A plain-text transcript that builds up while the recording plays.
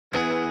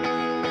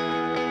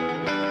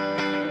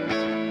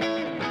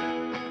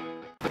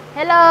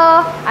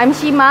Hello, I'm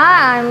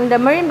Ashimah. I'm the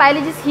marine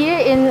biologist here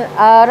in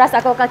RAS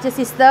Aquaculture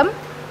system.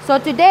 So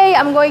today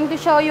I'm going to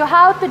show you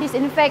how to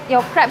disinfect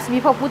your crabs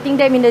before putting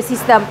them in the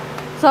system.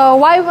 So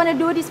why we want to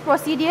do this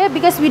procedure?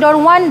 Because we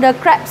don't want the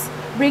crabs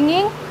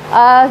bringing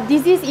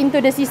disease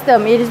into the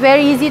system. It is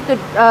very easy to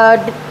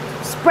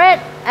spread,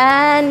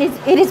 and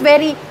it is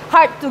very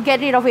hard to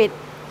get rid of it.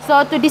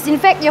 So to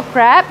disinfect your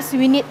crabs,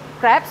 we need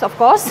crabs, of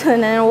course,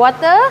 and then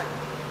water,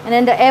 and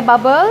then the air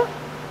bubble.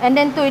 And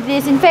then to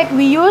disinfect,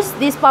 we use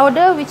this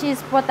powder, which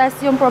is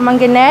potassium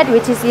permanganate,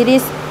 which is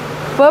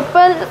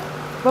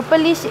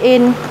purplish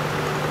in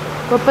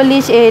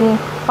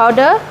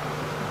powder.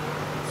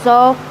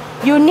 So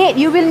you will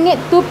need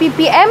 2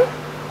 ppm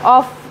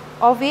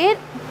of it,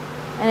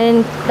 and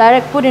then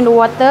direct put in the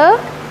water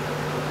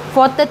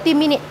for 30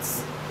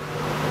 minutes.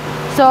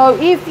 So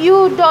if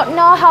you don't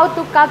know how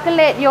to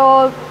calculate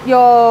your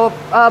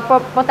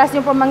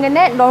potassium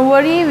permanganate, don't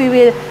worry, we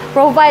will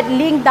provide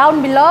link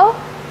down below,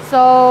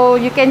 so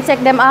you can check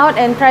them out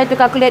and try to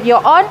calculate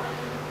your own.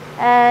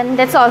 And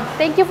that's all.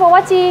 Thank you for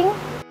watching.